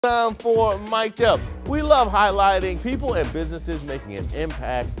Time for Mic'd Up. We love highlighting people and businesses making an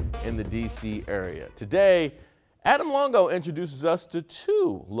impact in the DC area. Today, Adam Longo introduces us to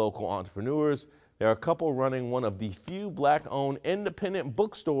two local entrepreneurs. They're a couple running one of the few Black-owned independent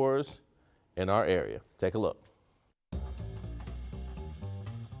bookstores in our area. Take a look.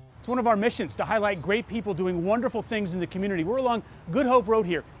 It's one of our missions to highlight great people doing wonderful things in the community. We're along Good Hope Road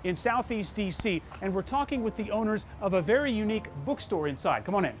here in Southeast DC, and we're talking with the owners of a very unique bookstore inside.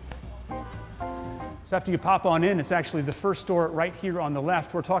 Come on in. So after you pop on in, it's actually the first store right here on the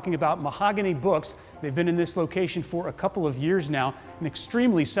left. We're talking about Mahogany Books. They've been in this location for a couple of years now, an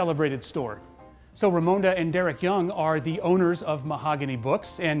extremely celebrated store. So Ramonda and Derek Young are the owners of Mahogany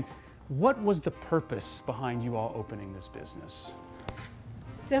Books, and what was the purpose behind you all opening this business?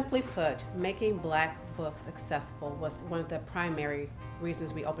 Simply put, making Black books accessible was one of the primary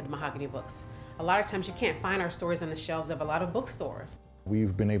reasons we opened Mahogany Books. A lot of times you can't find our stories on the shelves of a lot of bookstores.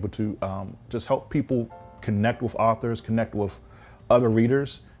 We've been able to just help people connect with authors, connect with other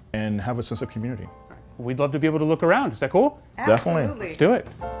readers, and have a sense of community. We'd love to be able to look around. Is that cool? Absolutely. Definitely. Let's do it.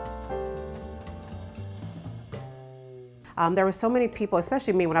 There were so many people,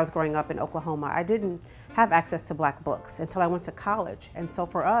 especially me when I was growing up in Oklahoma, I didn't have access to Black books until I went to college. And so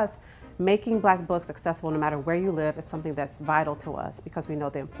for us, making Black books accessible no matter where you live is something that's vital to us because we know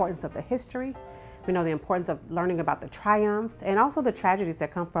the importance of the history, we know the importance of learning about the triumphs, and also the tragedies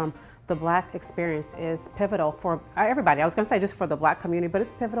that come from the Black experience is pivotal for everybody. I was gonna say just for the Black community, but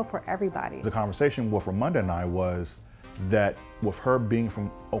it's pivotal for everybody. The conversation with Ramonda and I was that with her being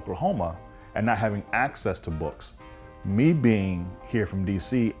from Oklahoma and not having access to books, me being here from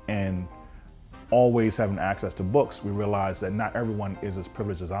DC and always having access to books, we realized that not everyone is as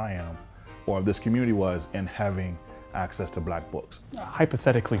privileged as I am, or this community was, in having access to Black books.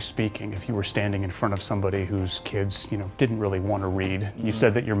 Hypothetically speaking, if you were standing in front of somebody whose kids, didn't really want to read, you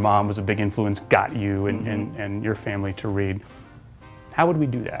said that your mom was a big influence, got you and your family to read. How would we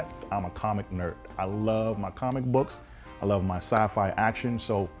do that? I'm a comic nerd. I love my comic books. I love my sci-fi action.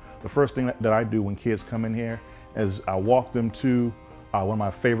 So the first thing that I do when kids come in here is I walk them to one of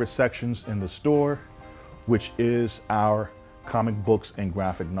my favorite sections in the store, which is our comic books and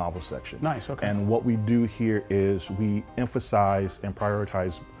graphic novel section. Nice, okay. And what we do here is we emphasize and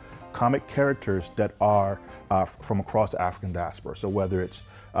prioritize comic characters that are from across the African diaspora. So whether it's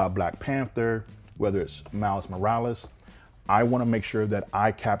Black Panther, whether it's Miles Morales, I want to make sure that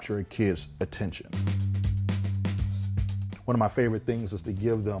I capture a kid's attention. One of my favorite things is to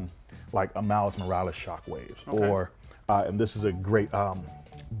give them like a Miles Morales Shockwaves, okay. or, and this is a great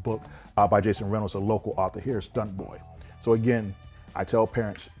book by Jason Reynolds, a local author here, Stunt Boy. So again, I tell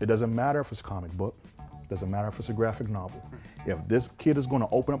parents, it doesn't matter if it's a comic book, it doesn't matter if it's a graphic novel. If this kid is going to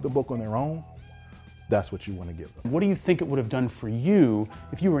open up the book on their own, that's what you want to give them. What do you think it would have done for you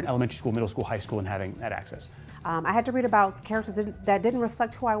if you were in elementary school, middle school, high school, and having that access? I had to read about characters that didn't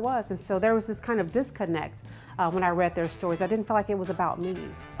reflect who I was, and so there was this kind of disconnect when I read their stories. I didn't feel like it was about me.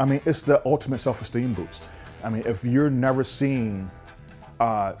 I mean, it's the ultimate self-esteem boost. I mean, if you're never seeing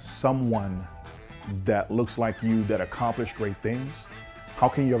someone that looks like you, that accomplished great things, how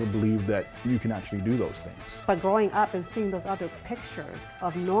can you ever believe that you can actually do those things? But growing up and seeing those other pictures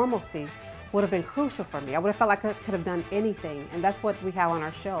of normalcy would have been crucial for me. I would have felt like I could have done anything, and that's what we have on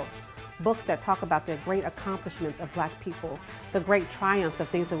our shelves. Books that talk about the great accomplishments of Black people, the great triumphs of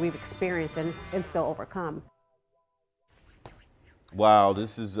things that we've experienced and still overcome. Wow,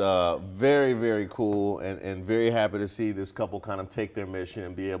 this is very, very cool, and very happy to see this couple kind of take their mission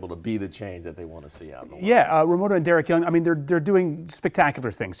and be able to be the change that they want to see out in the world. Yeah, Ramonda and Derek Young, I mean, they're doing spectacular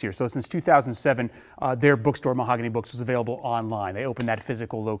things here. So since 2007, their bookstore, Mahogany Books, was available online. They opened that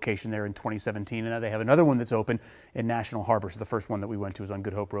physical location there in 2017, and now they have another one that's open in National Harbor. So the first one that we went to was on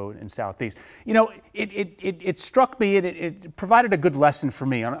Good Hope Road in Southeast. It struck me, and it provided a good lesson for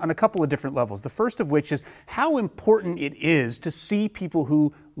me on a couple of different levels. The first of which is how important it is to see people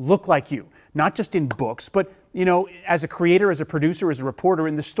who look like you, not just in books, but as a creator, as a producer, as a reporter,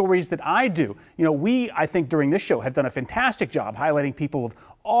 in the stories that I do. We, I think, during this show have done a fantastic job highlighting people of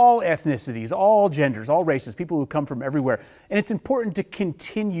all ethnicities, all genders, all races, people who come from everywhere. And it's important to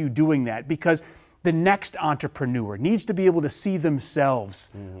continue doing that because the next entrepreneur needs to be able to see themselves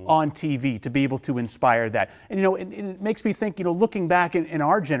on TV to be able to inspire that. And it makes me think, looking back in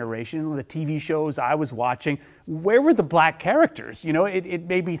our generation, the TV shows I was watching, where were the Black characters? It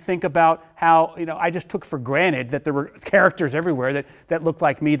made me think about how, I just took for granted that there were characters everywhere that looked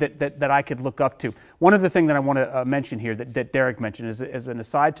like me that I could look up to. One other thing that I want to mention here that Derek mentioned as an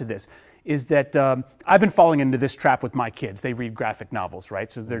aside to this is that I've been falling into this trap with my kids. They read graphic novels,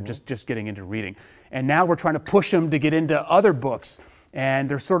 right? So they're just getting into reading. And now we're trying to push them to get into other books. And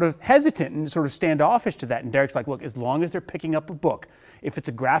they're sort of hesitant and sort of standoffish to that. And Derek's like, look, as long as they're picking up a book, if it's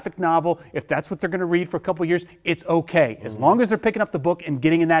a graphic novel, if that's what they're going to read for a couple of years, it's okay. As long as they're picking up the book and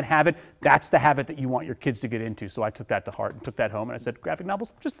getting in that habit, that's the habit that you want your kids to get into. So I took that to heart and took that home, and I said, graphic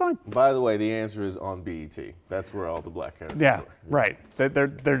novels, just fine. By the way, the answer is on BET. That's where all the black characters Yeah, are. right. There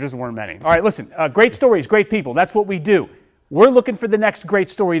just weren't many. All right, listen, great stories, great people. That's what we do. We're looking for the next great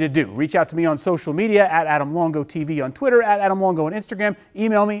story to do. Reach out to me on social media at Adam Longo TV on Twitter, at Adam Longo on Instagram.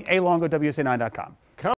 Email me, alongo@wsa9.com.